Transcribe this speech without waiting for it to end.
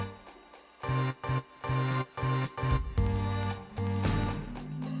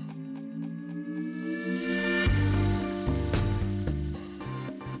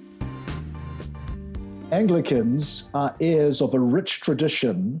Anglicans are heirs of a rich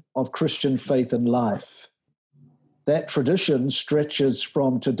tradition of Christian faith and life. That tradition stretches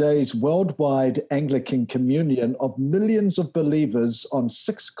from today's worldwide Anglican communion of millions of believers on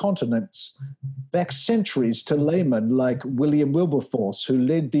 6 continents back centuries to laymen like William Wilberforce, who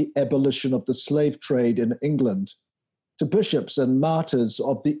led the abolition of the slave trade in England, to bishops and martyrs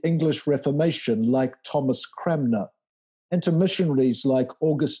of the English Reformation like Thomas Cranmer, and to missionaries like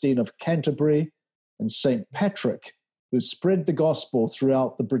Augustine of Canterbury and St. Patrick, who spread the gospel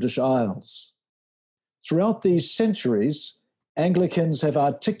throughout the British Isles. Throughout these centuries, Anglicans have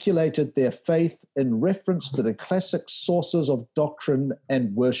articulated their faith in reference to the classic sources of doctrine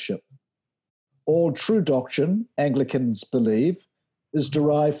and worship. All true doctrine, Anglicans believe, is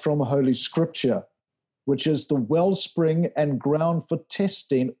derived from Holy Scripture, which is the wellspring and ground for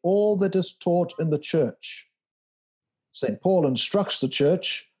testing all that is taught in the church. St. Paul instructs the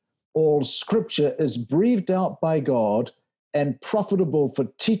church, all Scripture is breathed out by God and profitable for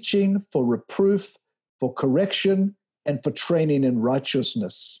teaching, for reproof, for correction, and for training in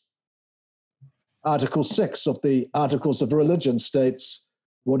righteousness. Article 6 of the Articles of Religion states,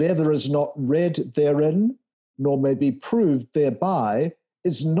 whatever is not read therein, nor may be proved thereby,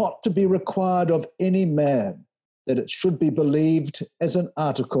 is not to be required of any man, that it should be believed as an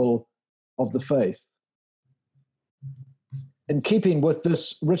article of the faith. In keeping with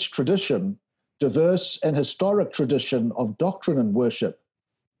this rich tradition, diverse and historic tradition of doctrine and worship,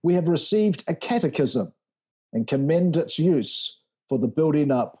 we have received a catechism and commend its use for the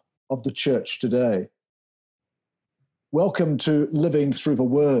building up of the church today. Welcome to Living Through the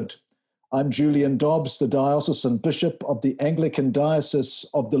Word. I'm Julian Dobbs, the Diocesan Bishop of the Anglican Diocese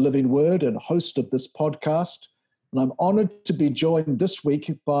of the Living Word and host of this podcast. And I'm honored to be joined this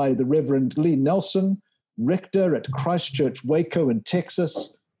week by the Reverend Lee Nelson, Rector at Christ Church Waco in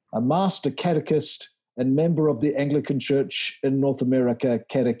Texas, a Master Catechist and member of the Anglican Church in North America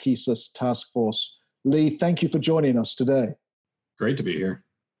Catechesis Task Force. Lee, thank you for joining us today. Great to be here.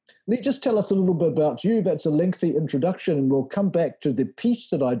 Lee, just tell us a little bit about you. That's a lengthy introduction, and we'll come back to the piece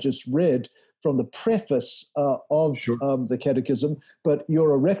that I just read from the preface of the Catechism. But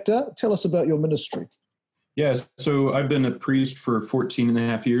you're a rector. Tell us about your ministry. Yes, so I've been a priest for 14 and a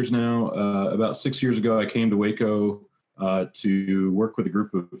half years now. About 6 years ago, I came to Waco to work with a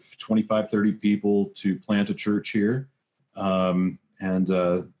group of 25, 30 people to plant a church here.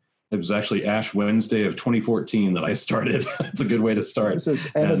 It was actually Ash Wednesday of 2014 that I started. It's a good way to start. This is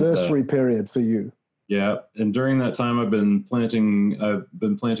anniversary period for you. Yeah, and during that time, I've been planting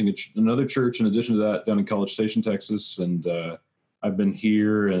another church in addition to that down in College Station, Texas, and I've been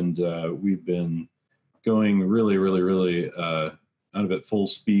here, and we've been going really out of it full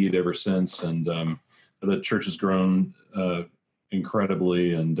speed ever since, and the church has grown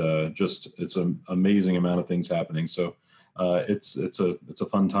incredibly, and it's an amazing amount of things happening. So it's a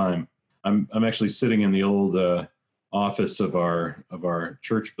fun time. I'm actually sitting in the old office of our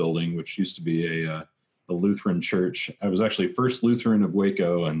church building, which used to be a Lutheran church. I was actually First Lutheran of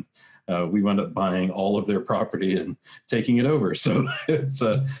Waco, and we wound up buying all of their property and taking it over. So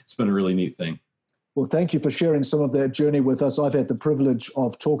it's been a really neat thing. Well, thank you for sharing some of that journey with us. I've had the privilege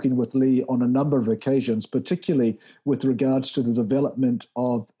of talking with Lee on a number of occasions, particularly with regards to the development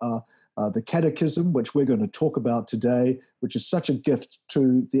of the Catechism, which we're going to talk about today, which is such a gift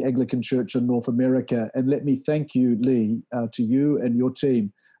to the Anglican Church in North America. And let me thank you, Lee, to you and your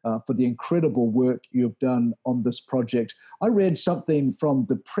team for the incredible work you've done on this project. I read something from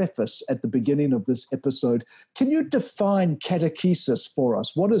the preface at the beginning of this episode. Can you define catechesis for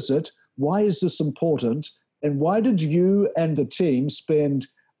us? What is it? Why is this important? And why did you and the team spend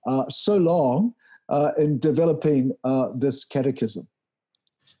so long in developing this catechism?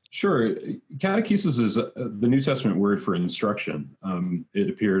 Sure. Catechesis is the New Testament word for instruction. It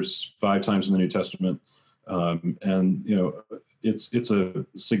appears 5 times in the New Testament. And, it's a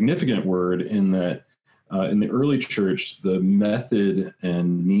significant word in that in the early church, the method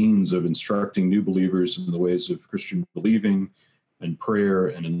and means of instructing new believers in the ways of Christian believing and prayer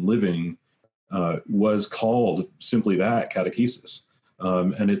and in living was called simply that, catechesis.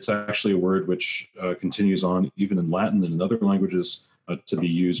 And it's actually a word which continues on even in Latin and in other languages to be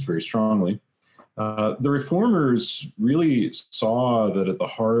used very strongly. The Reformers really saw that at the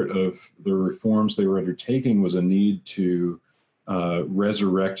heart of the reforms they were undertaking was a need to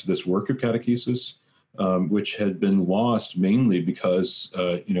resurrect this work of catechesis. which had been lost mainly because,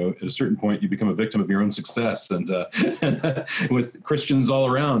 at a certain point you become a victim of your own success. And, and with Christians all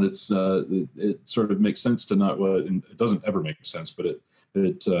around, it sort of makes sense to not, well, it doesn't ever make sense, but it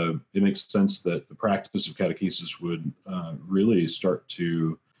makes sense that the practice of catechesis would really start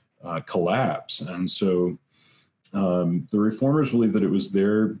to collapse. And so the reformers believed that it was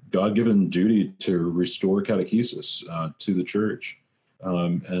their God-given duty to restore catechesis to the church.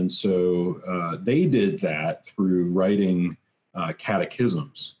 And so they did that through writing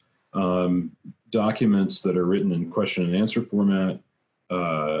catechisms, documents that are written in question and answer format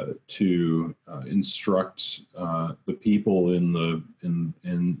to instruct the people in the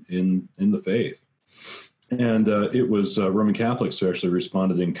faith. And it was Roman Catholics who actually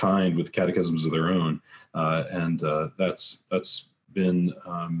responded in kind with catechisms of their own, and that's been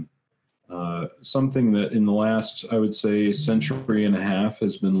something that in the last, I would say, century and a half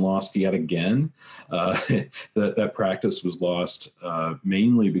has been lost yet again. That practice was lost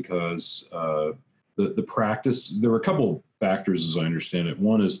mainly because the practice. There were a couple factors, as I understand it.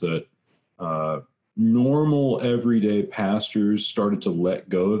 One is that normal everyday pastors started to let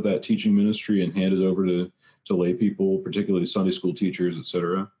go of that teaching ministry and hand it over to lay people, particularly Sunday school teachers, et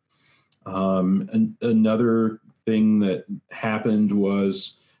cetera. And another thing that happened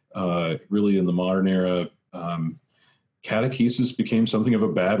was really in the modern era, catechesis became something of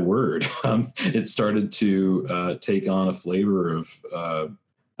a bad word. It started to take on a flavor of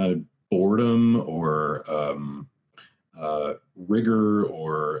boredom or rigor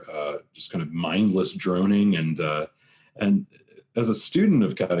or just kind of mindless droning. And as a student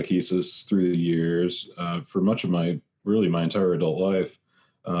of catechesis through the years, for much of my entire adult life,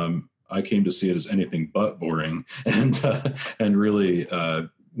 I came to see it as anything but boring. And really,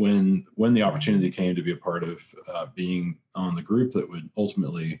 when the opportunity came to be a part of being on the group that would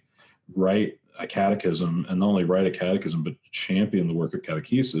ultimately write a catechism, and not only write a catechism, but champion the work of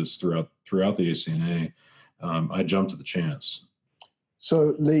catechesis throughout the ACNA, I jumped at the chance.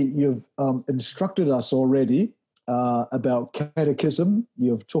 So, Lee, you've instructed us already about catechism.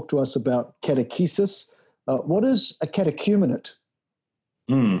 You've talked to us about catechesis. What is a catechumenate?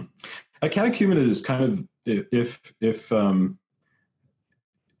 A catechumenate is kind of, if you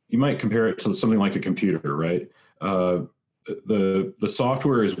might compare it to something like a computer, right? The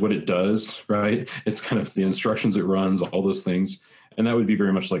software is what it does, right? It's kind of the instructions it runs, all those things. And that would be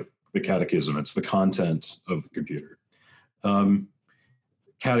very much like the catechism. It's the content of the computer.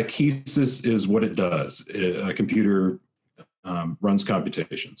 Catechesis is what it does. A computer runs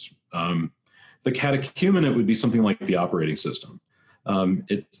computations. The catechumenate would be something like the operating system.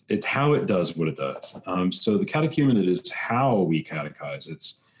 It's how it does what it does. So the catechumenate is how we catechize.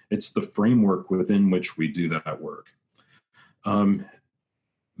 It's the framework within which we do that work.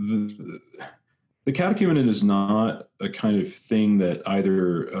 The catechumenate is not a kind of thing that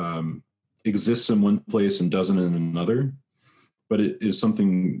either exists in one place and doesn't in another, but it is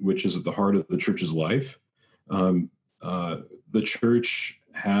something which is at the heart of the church's life. The church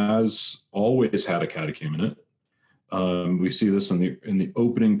has always had a catechumenate. We see this in the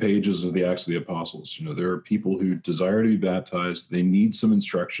opening pages of the Acts of the Apostles. There are people who desire to be baptized. They need some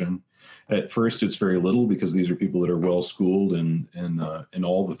instruction. At first, it's very little because these are people that are well schooled in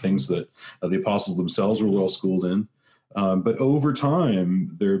all the things that the apostles themselves were well schooled in. But over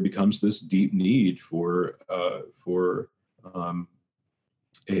time, there becomes this deep need for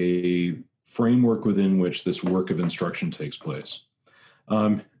a framework within which this work of instruction takes place.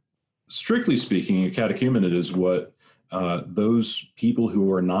 Strictly speaking, a catechumenate is what those people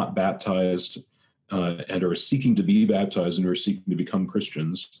who are not baptized and are seeking to be baptized and are seeking to become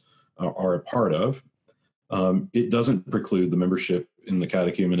Christians are a part of. It doesn't preclude the membership in the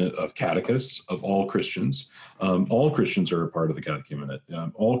catechumenate of catechists, of all Christians. All Christians are a part of the catechumenate.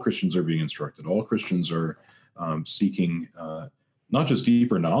 All Christians are being instructed. All Christians are seeking not just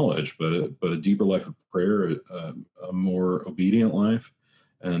deeper knowledge, but a deeper life of prayer, a more obedient life,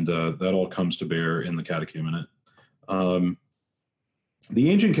 and that all comes to bear in the catechumenate.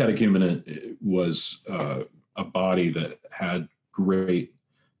 The ancient catechumenate was a body that had great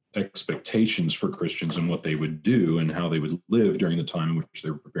expectations for Christians and what they would do and how they would live during the time in which they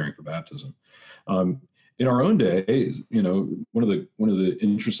were preparing for baptism. In our own day, one of the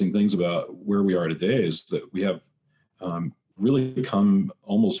interesting things about where we are today is that we have really come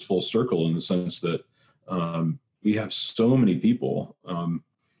almost full circle in the sense that we have so many people.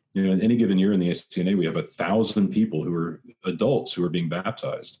 In any given year in the ACNA, we have 1,000 people who are adults who are being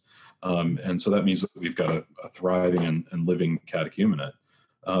baptized. And so that means that we've got a thriving and living catechumenate.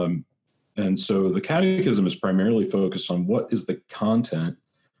 And so the catechism is primarily focused on what is the content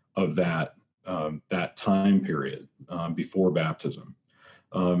of that that time period before baptism.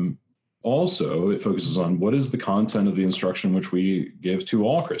 Also, it focuses on what is the content of the instruction which we give to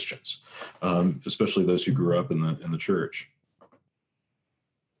all Christians, especially those who grew up in the church.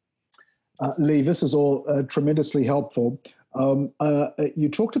 Lee, this is all tremendously helpful. You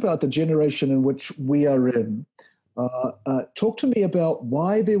talked about the generation in which we are in. Talk to me about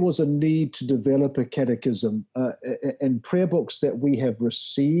why there was a need to develop a catechism. In prayer books that we have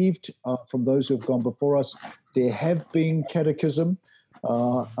received from those who have gone before us, there have been catechism.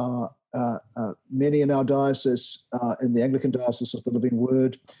 Many in our diocese, in the Anglican Diocese of the Living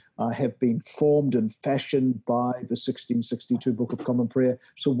Word, have been formed and fashioned by the 1662 Book of Common Prayer.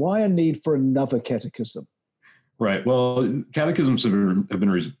 So why a need for another catechism? Right. Well, catechisms have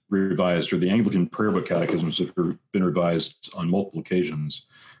been revised, or the Anglican prayer book catechisms have been revised on multiple occasions.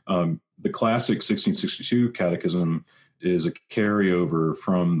 The classic 1662 catechism is a carryover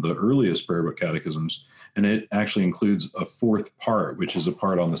from the earliest prayer book catechisms, and it actually includes a fourth part, which is a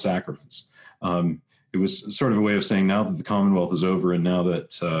part on the sacraments. It was sort of a way of saying, now that the Commonwealth is over, and now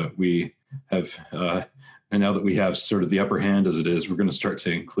that we have sort of the upper hand as it is, we're going to start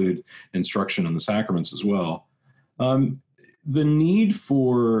to include instruction on the sacraments as well. The need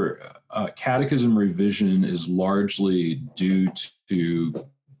for catechism revision is largely due to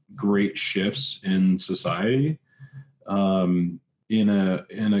great shifts in society. In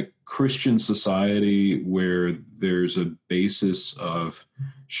a Christian society where there's a basis of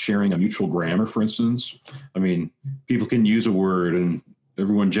sharing a mutual grammar, for instance. I mean, people can use a word and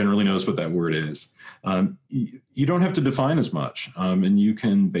everyone generally knows what that word is. You don't have to define as much, and you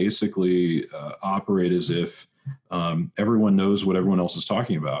can basically operate as if everyone knows what everyone else is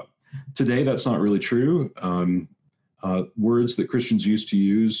talking about. Today, that's not really true. Words that Christians used to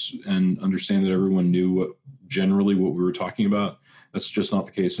use and understand that everyone knew generally what we were talking about, that's just not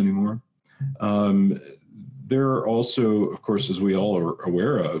the case anymore. There are also, of course, as we all are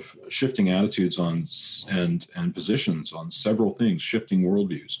aware of, shifting attitudes on and positions on several things, shifting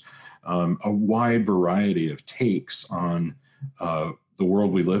worldviews, a wide variety of takes on the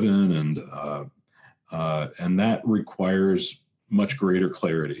world we live in, and that requires much greater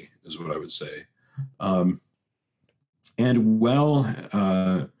clarity, is what I would say. And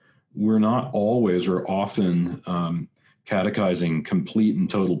while we're not always or often catechizing complete and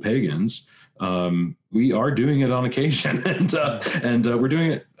total pagans, we are doing it on occasion, and we're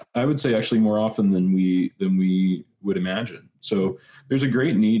doing it, I would say, actually more often than we would imagine. So there's a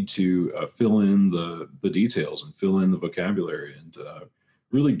great need to fill in the details and fill in the vocabulary and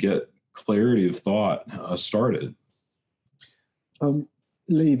really get clarity of thought started.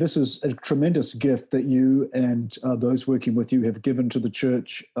 Lee, this is a tremendous gift that you and those working with you have given to the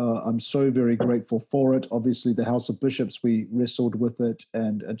church. I'm so very grateful for it. Obviously, the House of Bishops, we wrestled with it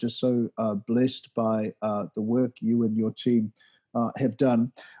and are just so blessed by the work you and your team have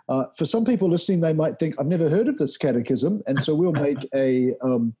done. For some people listening, they might think, I've never heard of this catechism, and so we'll make a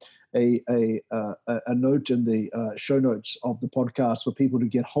note in the show notes of the podcast for people to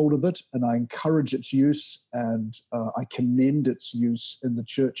get hold of it, and I encourage its use, and I commend its use in the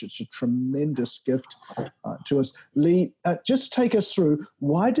church. It's a tremendous gift to us. Lee, just take us through,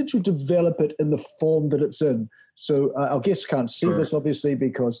 why did you develop it in the form that it's in? So our guests can't see this, obviously,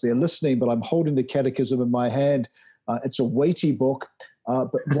 because they're listening, but I'm holding the catechism in my hand. It's a weighty book.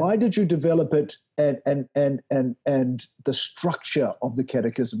 But why did you develop it and the structure of the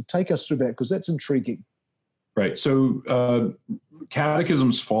catechism? Take us through that, because that's intriguing. Right. So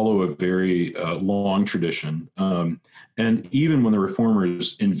catechisms follow a very long tradition. And even when the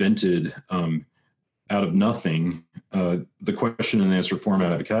reformers invented out of nothing the question and answer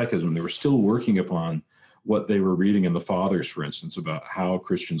format of a catechism, they were still working upon what they were reading in the Fathers, for instance, about how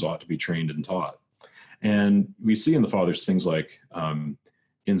Christians ought to be trained and taught. And we see in the Fathers things like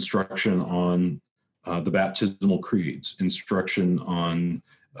instruction on the baptismal creeds, instruction on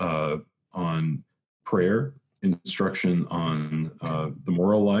prayer, instruction on the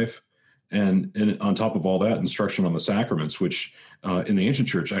moral life, and on top of all that, instruction on the sacraments, which in the ancient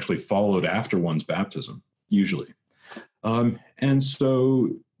church actually followed after one's baptism, usually. And so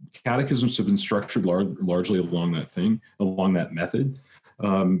catechisms have been structured largely along that method.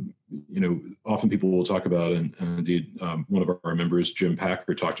 Often people will talk about, and indeed one of our members, Jim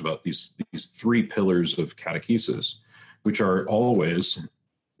Packer, talked about these three pillars of catechesis, which are always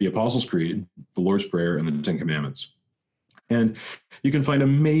the Apostles' Creed, the Lord's Prayer, and the Ten Commandments. And you can find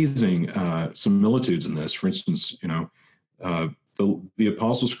amazing similitudes in this. For instance, the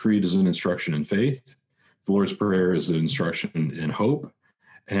Apostles' Creed is an instruction in faith, the Lord's Prayer is an instruction in hope,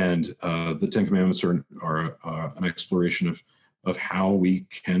 and the Ten Commandments are an exploration how we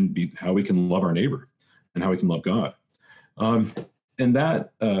can love our neighbor and how we can love God. And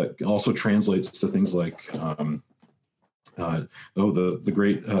that also translates to things like the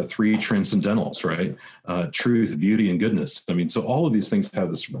great three transcendentals, right? Truth, beauty, and goodness. I mean, so all of these things have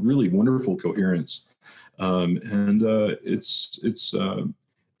this really wonderful coherence,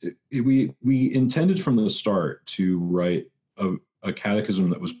 we intended from the start to write a catechism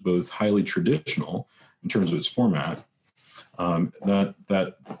that was both highly traditional in terms of its format.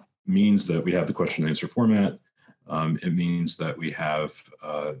 That means that we have the question and answer format. It means that we have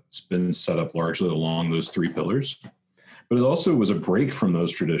been set up largely along those three pillars. But it also was a break from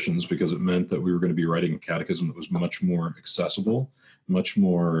those traditions because it meant that we were going to be writing a catechism that was much more accessible, much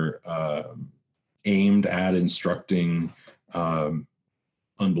more aimed at instructing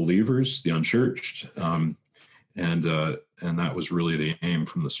unbelievers, the unchurched, and that was really the aim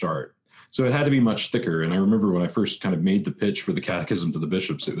from the start. So it had to be much thicker. And I remember when I first kind of made the pitch for the catechism to the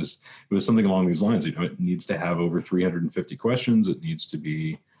bishops, it was something along these lines. You know, it needs to have over 350 questions. It needs to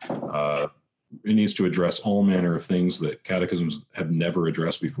be it needs to address all manner of things that catechisms have never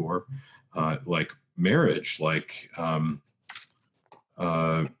addressed before, like marriage, like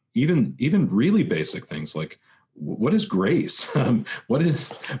even really basic things like what is grace? What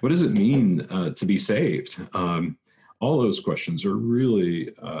does it mean to be saved? All those questions are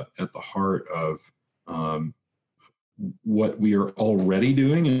really at the heart of what we are already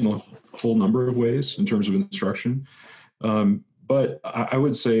doing in a whole number of ways in terms of instruction. But I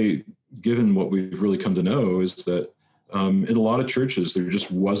would say, given what we've really come to know, is that in a lot of churches, there just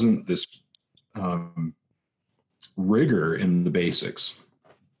wasn't this rigor in the basics.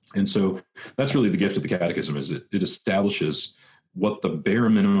 And so that's really the gift of the catechism, is it establishes what the bare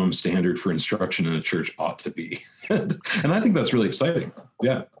minimum standard for instruction in a church ought to be. And I think that's really exciting.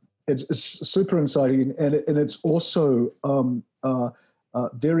 Yeah. It's super exciting. And it's also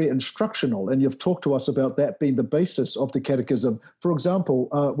very instructional. And you've talked to us about that being the basis of the catechism. For example,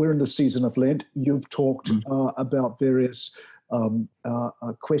 we're in the season of Lent. You've talked about various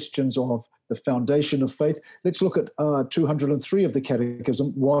questions of the foundation of faith. Let's look at 203 of the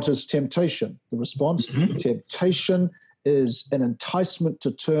catechism. What is temptation? The response, temptation is an enticement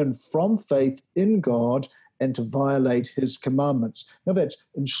to turn from faith in God and to violate his commandments. Now that's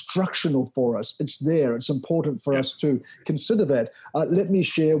instructional for us. It's there. It's important for us to consider that. Let me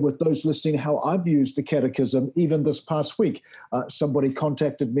share with those listening how I've used the catechism even this past week. Somebody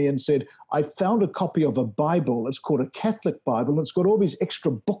contacted me and said, I found a copy of a Bible. It's called a Catholic Bible. And it's got all these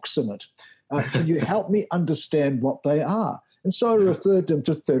extra books in it. Can you help me understand what they are? And so I referred them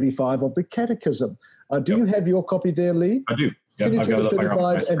to 35 of the catechism. Do you have your copy there, Lee? I do. Can you I've got it up on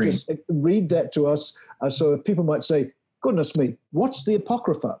my and just read that to us? So if people might say, goodness me, what's the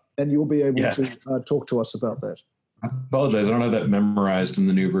Apocrypha? And you'll be able to talk to us about that. I apologize. I don't have that memorized in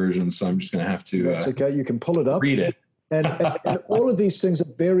the new version, so I'm just going to have to That's okay. You can pull it up. Read it. And all of these things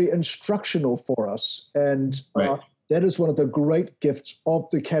are very instructional for us. And that is one of the great gifts of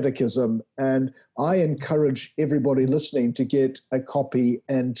the catechism. And I encourage everybody listening to get a copy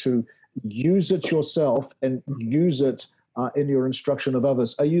and to use it yourself and use it in your instruction of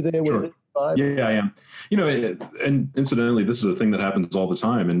others. Are you there with it? Yeah, I am. You know, and incidentally, this is a thing that happens all the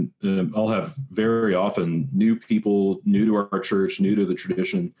time. And I'll have very often new people, new to our church, new to the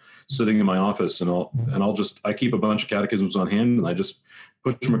tradition, sitting in my office, and I keep a bunch of catechisms on hand, and I just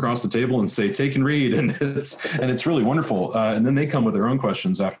push them across the table and say, take and read. And it's really wonderful. And then they come with their own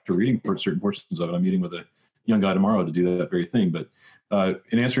questions after reading certain portions of it. I'm meeting with a young guy tomorrow to do that very thing. But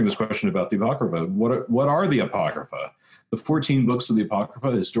in answering this question about the Apocrypha, what are the Apocrypha? The 14 books of the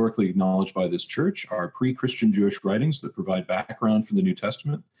Apocrypha, historically acknowledged by this church, are pre-Christian Jewish writings that provide background for the New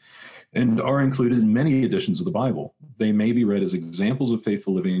Testament and are included in many editions of the Bible. They may be read as examples of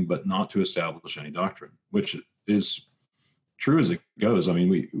faithful living, but not to establish any doctrine, which is true as it goes. I mean,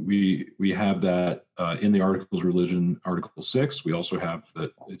 we have that in the Articles of Religion, Article 6. We also have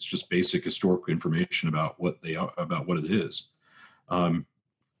that it's just basic historical information about what they are, about what it is.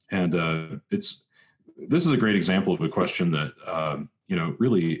 This is a great example of a question that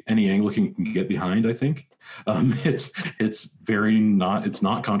really any Anglican can get behind. I think it's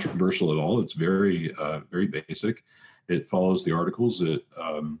not controversial at all. It's very very basic. It follows the Articles. It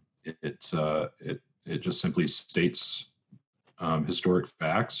just simply states historic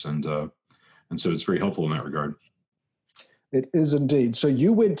facts, and so it's very helpful in that regard. It is indeed. So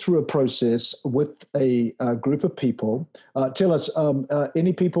you went through a process with a group of people. Tell us,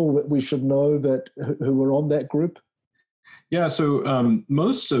 any people that we should know who were on that group? Yeah, so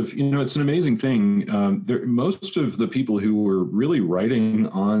most of, it's an amazing thing. Most of the people who were really writing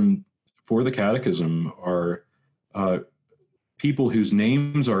for the catechism are people whose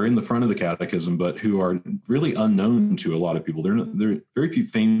names are in the front of the catechism, but who are really unknown to a lot of people. There are very few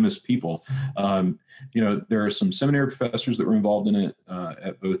famous people. There are some seminary professors that were involved in it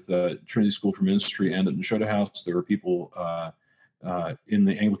at both Trinity School for Ministry and at Nashotah House. There are people in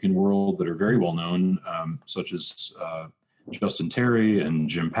the Anglican world that are very well known, such as Justin Terry and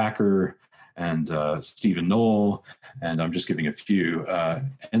Jim Packer and Stephen Knoll, and I'm just giving a few.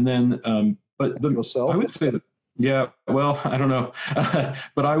 But yourself, I would say that. Yeah, well, I don't know,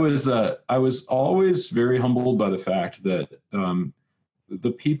 but I was always very humbled by the fact that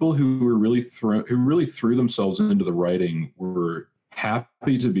the people who really threw themselves into the writing were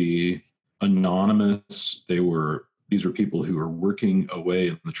happy to be anonymous. These were people who were working away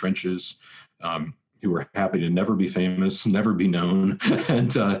in the trenches, who were happy to never be famous, never be known,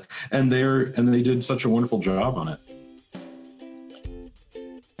 and they did such a wonderful job on it.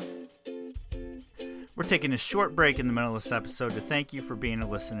 We're taking a short break in the middle of this episode to thank you for being a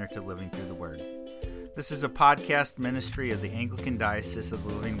listener to Living Through the Word. This is a podcast ministry of the Anglican Diocese of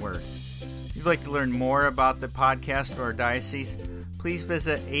the Living Word. If you'd like to learn more about the podcast or our diocese, please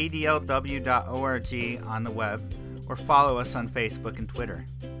visit adlw.org on the web or follow us on Facebook and Twitter.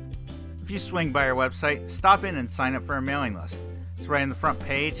 If you swing by our website, stop in and sign up for our mailing list. It's right on the front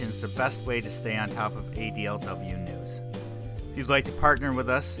page, and it's the best way to stay on top of ADLW news. If you'd like to partner with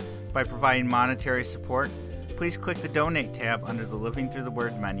us by providing monetary support, please click the Donate tab under the Living Through the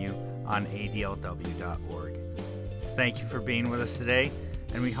Word menu on adlw.org. Thank you for being with us today,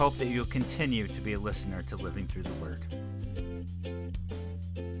 and we hope that you'll continue to be a listener to Living Through the Word.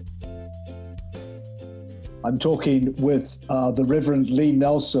 I'm talking with the Reverend Lee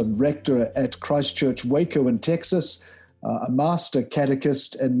Nelson, rector at Christ Church Waco in Texas, a master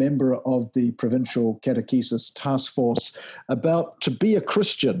catechist and member of the Provincial Catechesis Task Force, about to be a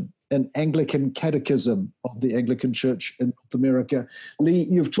Christian, an Anglican catechism of the Anglican Church in North America. Lee,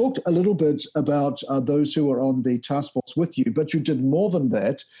 you've talked a little bit about those who are on the task force with you, but you did more than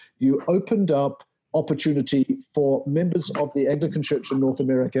that. You opened up opportunity for members of the Anglican Church in North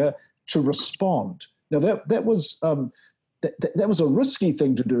America to respond. Now, that was a risky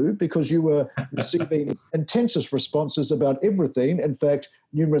thing to do because you were receiving intensest responses about everything. In fact,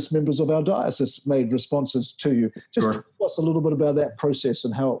 numerous members of our diocese made responses to you. Just Sure. tell us a little bit about that process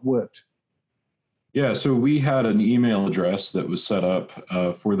and how it worked. Yeah, so we had an email address that was set up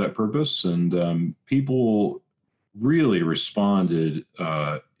for that purpose, and people really responded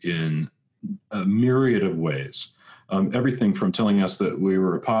in a myriad of ways. Everything from telling us that we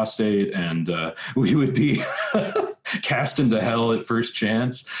were apostate and we would be cast into hell at first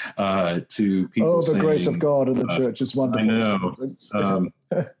chance, to people saying, the grace of God in the church is wonderful. I know.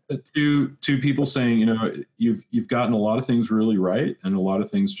 To people saying, you've gotten a lot of things really right, and a lot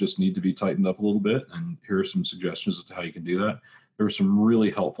of things just need to be tightened up a little bit. And here are some suggestions as to how you can do that. There were some really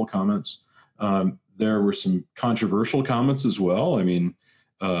helpful comments. There were some controversial comments as well. I mean,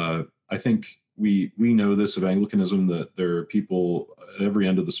 I think we know this of Anglicanism, that there are people at every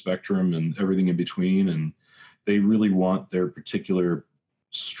end of the spectrum and everything in between, and they really want their particular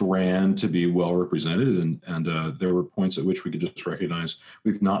strand to be well represented. And there were points at which we could just recognize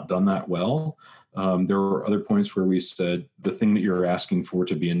we've not done that well. There were other points where we said the thing that you're asking for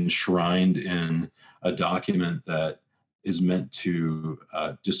to be enshrined in a document that is meant to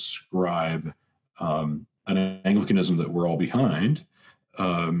describe an Anglicanism that we're all behind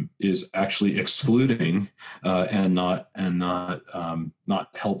is actually excluding and not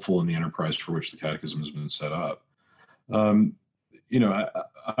helpful in the enterprise for which the Catechism has been set up. I've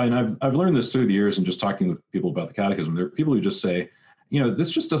learned this through the years and just talking with people about the Catechism. There are people who just say,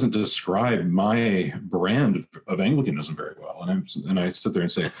 this just doesn't describe my brand of Anglicanism very well. And I sit there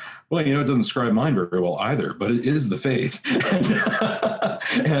and say, well, it doesn't describe mine very well either, but it is the faith.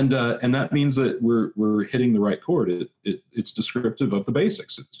 and that means that we're hitting the right chord. It's descriptive of the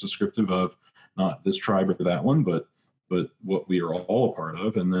basics. It's descriptive of not this tribe or that one, but what we are all a part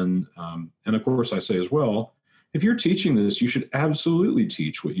of. And then, and of course I say as well, if you're teaching this, you should absolutely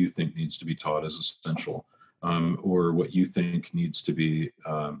teach what you think needs to be taught as essential. Or what you think needs to be,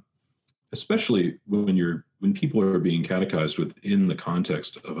 especially when people are being catechized within the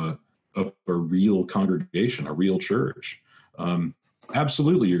context of a real congregation, a real church.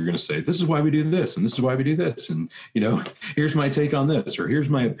 Absolutely, you're going to say, this is why we do this, and this is why we do this, and here's my take on this, or here's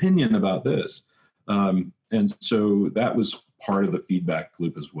my opinion about this. And so that was part of the feedback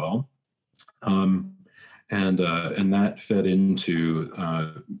loop as well. And that fed into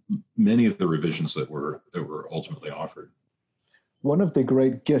many of the revisions that were ultimately offered. One of the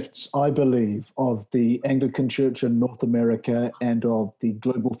great gifts, I believe, of the Anglican Church in North America and of the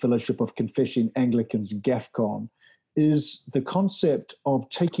Global Fellowship of Confessing Anglicans, GAFCON, is the concept of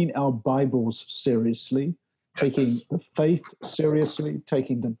taking our Bibles seriously, taking the faith seriously,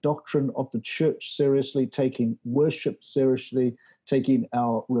 taking the doctrine of the church seriously, taking worship seriously, taking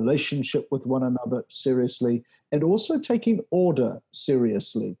our relationship with one another seriously, and also taking order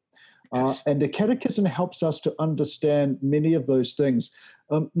seriously. And the Catechism helps us to understand many of those things.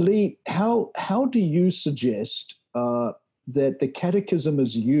 Lee, how do you suggest that the Catechism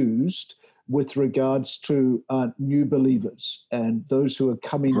is used with regards to new believers and those who are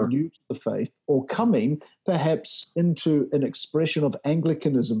coming new to the faith, or coming perhaps into an expression of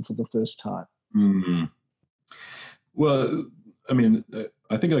Anglicanism for the first time? Mm-hmm. Well, I mean,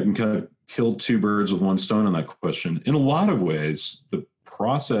 I think I can kind of kill two birds with one stone on that question. In a lot of ways, the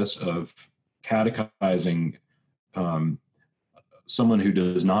process of catechizing someone who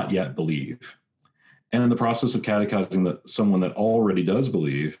does not yet believe, and the process of catechizing someone that already does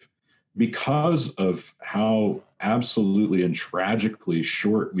believe, because of how absolutely and tragically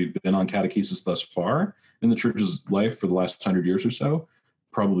short we've been on catechesis thus far in the church's life for the last 100 years or so,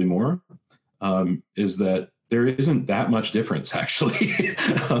 probably more, is that there isn't that much difference, actually.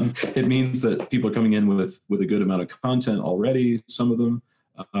 It means that people are coming in with a good amount of content already, some of them.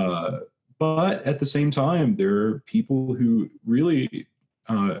 But at the same time, there are people who really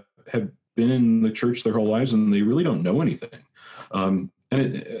have been in the church their whole lives and they really don't know anything. And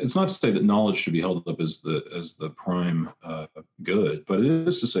it's not to say that knowledge should be held up as the prime good, but it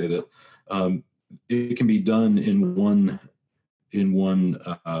is to say that it can be done in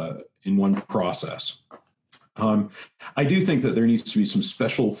one process. I do think that there needs to be some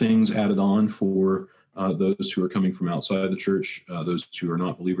special things added on for those who are coming from outside the church, those who are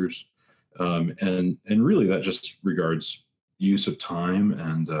not believers, and really that just regards use of time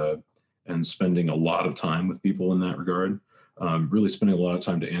and spending a lot of time with people in that regard. Really spending a lot of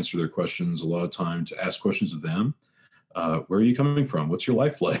time to answer their questions, a lot of time to ask questions of them. Where are you coming from? What's your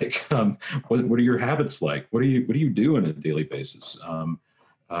life like? What are your habits like? What do you do on a daily basis?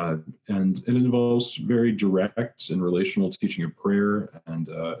 And it involves very direct and relational teaching of prayer and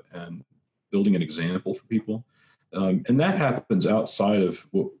building an example for people. And that happens outside of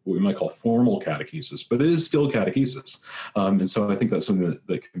what we might call formal catechesis, but it is still catechesis. And so I think that's something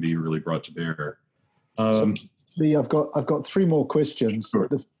that can be really brought to bear. Lee, I've got three more questions. Sure.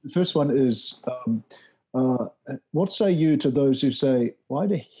 The first one is, what say you to those who say, why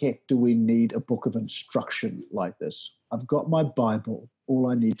the heck do we need a book of instruction like this? I've got my Bible. All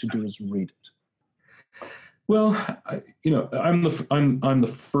I need to do is read it. Well, I'm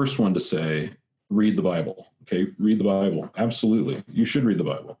the first one to say, read the Bible. Okay, read the Bible. Absolutely, you should read the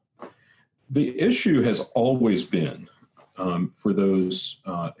Bible. The issue has always been for those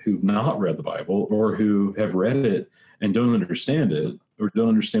who've not read the Bible or who have read it and don't understand it or don't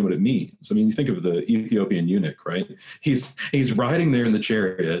understand what it means. I mean, you think of the Ethiopian eunuch, right? He's riding there in the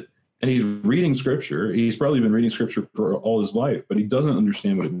chariot and he's reading scripture. He's probably been reading scripture for all his life, but he doesn't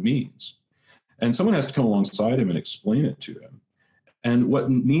understand what it means. And someone has to come alongside him and explain it to him. And what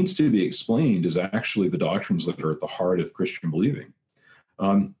needs to be explained is actually the doctrines that are at the heart of Christian believing.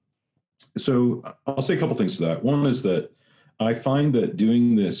 So I'll say a couple things to that. One is that I find that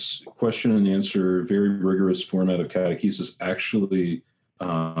doing this question and answer, very rigorous format of catechesis actually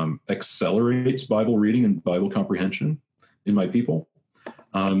accelerates Bible reading and Bible comprehension in my people.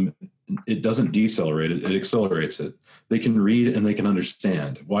 It doesn't decelerate it, it accelerates it. They can read and they can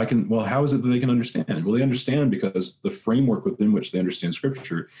understand. How is it that they can understand? Well, they understand because the framework within which they understand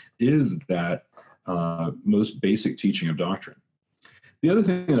Scripture is that most basic teaching of doctrine. The other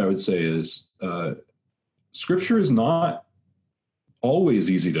thing that I would say is Scripture is not always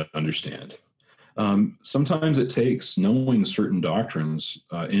easy to understand. Sometimes it takes knowing certain doctrines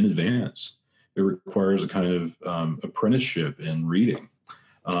in advance. It requires a kind of apprenticeship in reading.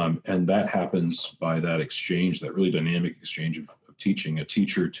 And that happens by that exchange, that really dynamic exchange of teaching, a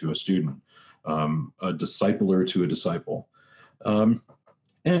teacher to a student, a discipler to a disciple.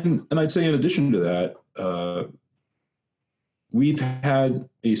 And I'd say in addition to that, we've had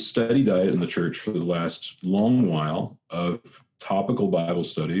a steady diet in the church for the last long while of topical Bible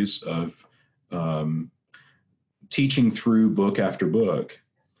studies, of teaching through book after book.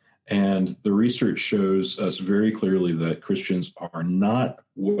 And the research shows us very clearly that Christians are not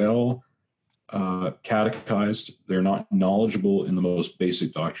well catechized. They're not knowledgeable in the most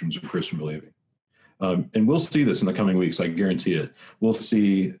basic doctrines of Christian believing. And we'll see this in the coming weeks, I guarantee it. We'll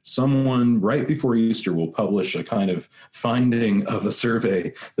see someone right before Easter will publish a kind of finding of a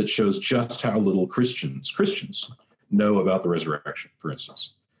survey that shows just how little Christians know about the resurrection, for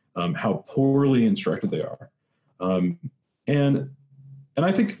instance, how poorly instructed they are. And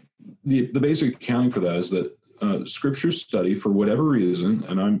I think the basic accounting for that is that scripture study, for whatever reason,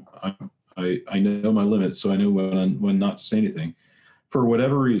 and I know my limits, so I know when not to say anything. For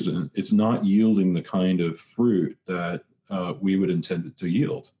whatever reason, it's not yielding the kind of fruit that we would intend it to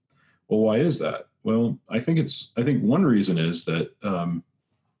yield. Well, why is that? Well, I think one reason is that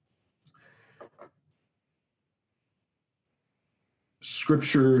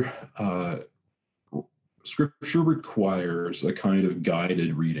Scripture requires a kind of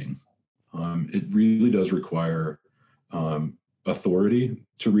guided reading. It really does require authority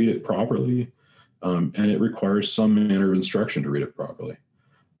to read it properly, and it requires some manner of instruction to read it properly.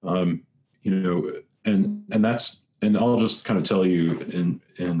 And I'll just kind of tell you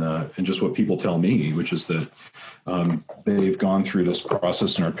in just what people tell me, which is that they've gone through this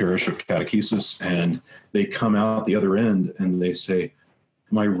process in our parish of catechesis, and they come out the other end and they say,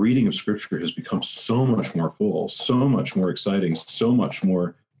 my reading of Scripture has become so much more full, so much more exciting, so much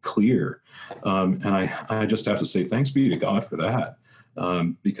more clear. And I just have to say thanks be to God for that,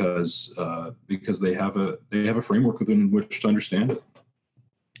 because they have a framework within which to understand it.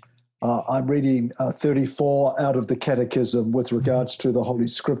 I'm reading 34 out of the Catechism with regards to the Holy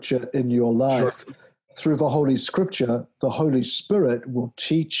Scripture in your life. Sure. Through the Holy Scripture, the Holy Spirit will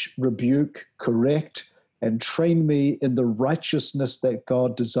teach, rebuke, correct, and train me in the righteousness that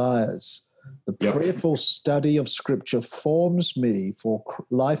God desires. The prayerful study of Scripture forms me for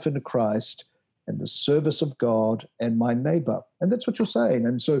life in Christ and the service of God and my neighbor. And that's what you're saying.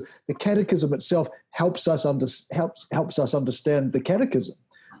 And so the Catechism itself helps us understand the Catechism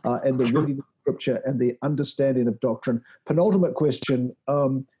and the reading of Scripture and the understanding of doctrine. Penultimate question,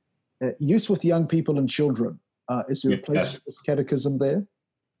 use with young people and children. Is there a place for this Catechism there?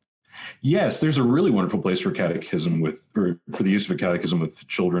 Yes, there's a really wonderful place for catechism for the use of a catechism with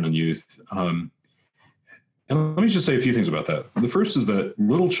children and youth. And let me just say a few things about that. The first is that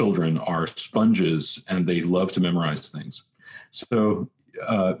little children are sponges and they love to memorize things. So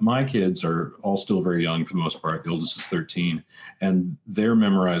my kids are all still very young for the most part. The oldest is 13, and they're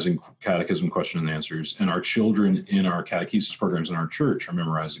memorizing catechism question and answers. And our children in our catechesis programs in our church are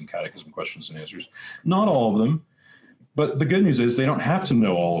memorizing catechism questions and answers. Not all of them. But the good news is they don't have to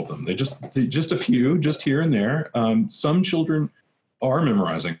know all of them. They just a few, just here and there. Some children are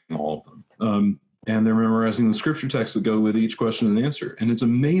memorizing all of them, and they're memorizing the scripture texts that go with each question and answer. And it's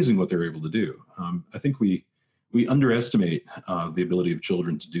amazing what they're able to do. I think we underestimate the ability of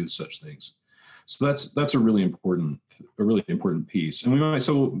children to do such things. So that's a really important piece. And we might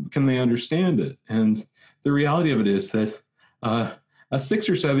say, well, can they understand it? And the reality of it is that a 6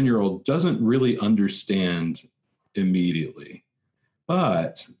 or 7 year old doesn't really understand immediately.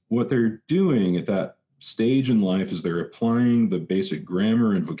 But what they're doing at that stage in life is they're applying the basic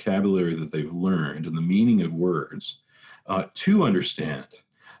grammar and vocabulary that they've learned and the meaning of words to understand,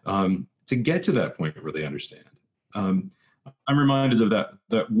 to get to that point where they understand. I'm reminded of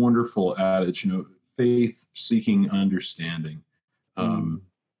that wonderful adage, faith seeking understanding. And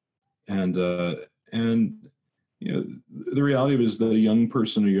the reality of it is that a young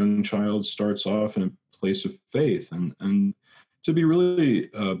person, a young child starts off in a place of faith. And to be really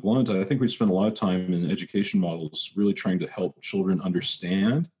blunt, I think we spend a lot of time in education models really trying to help children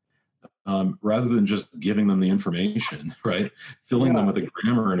understand rather than just giving them the information, right? Filling them with a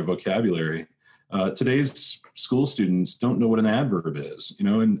grammar and a vocabulary. Today's school students don't know what an adverb is,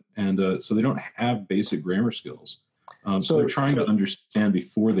 and so they don't have basic grammar skills. So they're trying to understand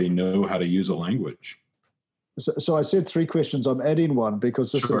before they know how to use a language. So I said 3 questions. I'm adding one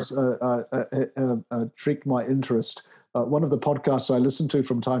because this has tricked my interest. One of the podcasts I listen to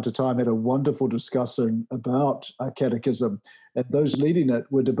from time to time had a wonderful discussion about catechism, and those leading it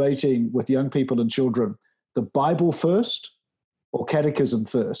were debating with young people and children, the Bible first or catechism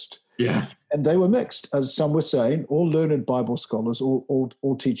first. Yeah. And they were mixed, as some were saying, all learned Bible scholars,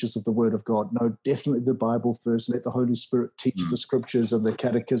 all teachers of the Word of God. No, definitely the Bible first. Let the Holy Spirit teach the Scriptures, and the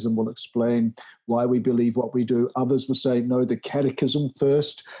Catechism will explain why we believe what we do. Others were saying, no, the Catechism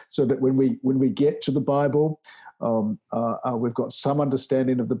first, so that when we get to the Bible, we've got some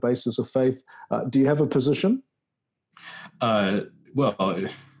understanding of the basis of faith. Do you have a position? Well,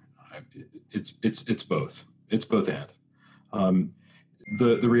 it's both. It's both and.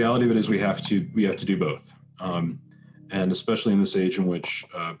 The reality of it is we have to do both, and especially in this age in which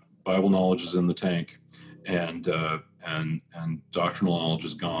Bible knowledge is in the tank and doctrinal knowledge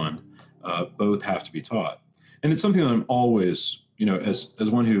is gone, both have to be taught. And it's something that I'm always, as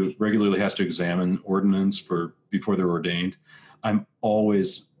one who regularly has to examine ordinands before they're ordained, I'm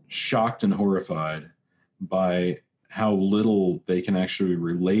always shocked and horrified by how little they can actually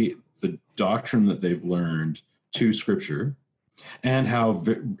relate the doctrine that they've learned to Scripture. and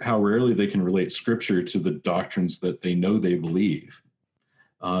how rarely they can relate Scripture to the doctrines that they know they believe.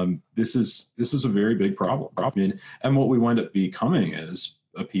 This is a very big problem. And what we wind up becoming is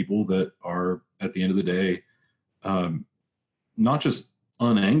a people that are, at the end of the day, not just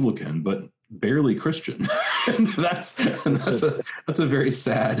un-Anglican, but barely Christian. And that's a very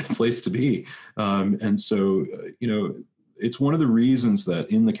sad place to be. And so, it's one of the reasons that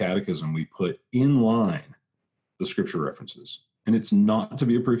in the Catechism we put in line the Scripture references, and it's not to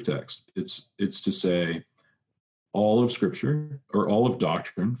be a proof text. It's to say all of Scripture, or all of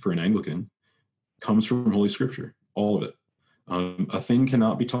doctrine for an Anglican, comes from Holy Scripture, all of it. A thing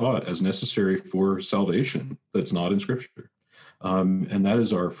cannot be taught as necessary for salvation that's not in Scripture. And that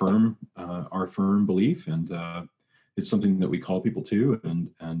is our firm belief, and it's something that we call people to,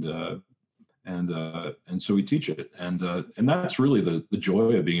 and so we teach it, and that's really the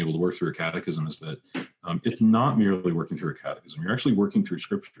joy of being able to work through a catechism, is that it's not merely working through a catechism. You're actually working through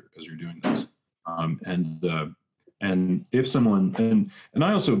Scripture as you're doing this, and if someone, and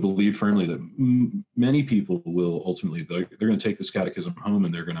I also believe firmly that many people will ultimately, they're going to take this catechism home,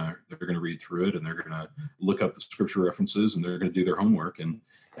 and they're going to read through it, and they're going to look up the Scripture references, and they're going to do their homework, and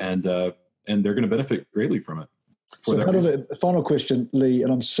they're going to benefit greatly from it. So kind of a final question, Lee,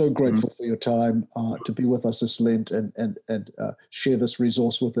 and I'm so grateful for your time to be with us this Lent and share this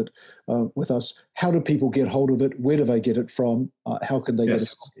resource with us. How do people get hold of it? Where do they get it from? How can they get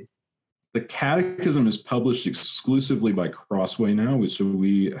a copy? The Catechism is published exclusively by Crossway now. So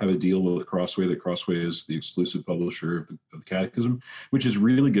we have a deal with Crossway, that Crossway is the exclusive publisher of the Catechism, which is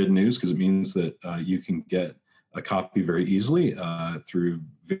really good news, because it means that you can get a copy very easily through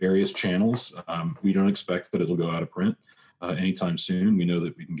various channels. We don't expect that it'll go out of print anytime soon. We know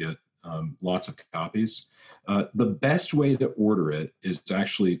that we can get lots of copies. The best way to order it is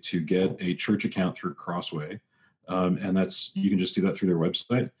actually to get a church account through Crossway, and you can just do that through their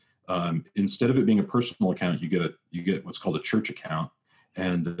website. Instead of it being a personal account, you get what's called a church account,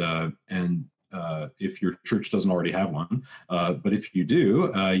 and if your church doesn't already have one, but if you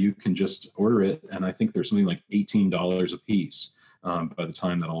do, you can just order it, and I think there's something like $18 a piece by the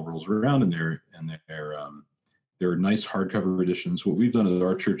time that all rolls around, and they're nice hardcover editions. What we've done at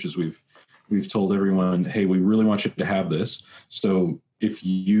our church is we've told everyone, hey, we really want you to have this. So if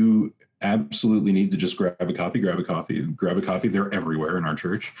you absolutely need to just grab a copy. They're everywhere in our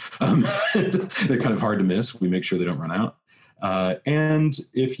church. They're kind of hard to miss. We make sure they don't run out. And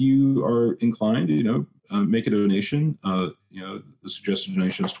if you are inclined, make a donation. The suggested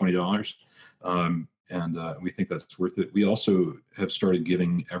donation is $20, and we think that's worth it. We also have started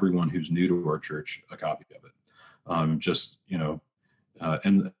giving everyone who's new to our church a copy of it.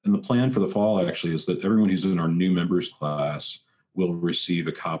 And the plan for the fall actually is that everyone who's in our new members class will receive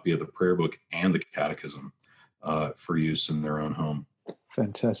a copy of the prayer book and the catechism for use in their own home.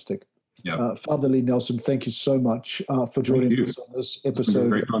 Fantastic. Yeah. Father Lee Nelson, thank you so much for joining us on this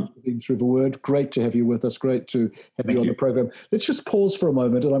episode of Living Through the Word. Great to have you with us. Great to have you on the program. Let's just pause for a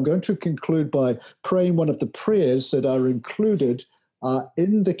moment, and I'm going to conclude by praying one of the prayers that are included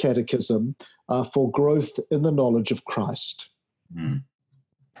in the Catechism for growth in the knowledge of Christ.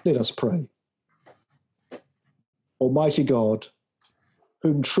 Let us pray. Almighty God,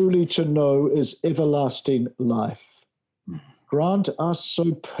 whom truly to know is everlasting life, grant us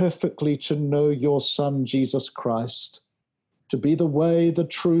so perfectly to know your Son, Jesus Christ, to be the way, the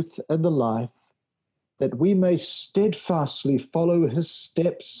truth, and the life, that we may steadfastly follow his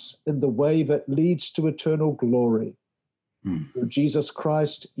steps in the way that leads to eternal glory. Through Jesus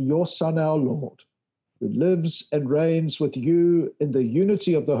Christ, your Son, our Lord, who lives and reigns with you in the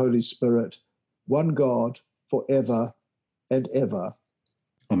unity of the Holy Spirit, one God, forever and ever.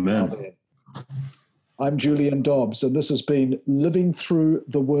 Amen. Amen. I'm Julian Dobbs, and this has been Living Through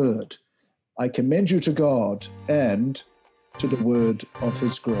the Word. I commend you to God and to the word of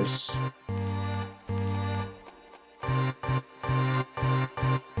his grace.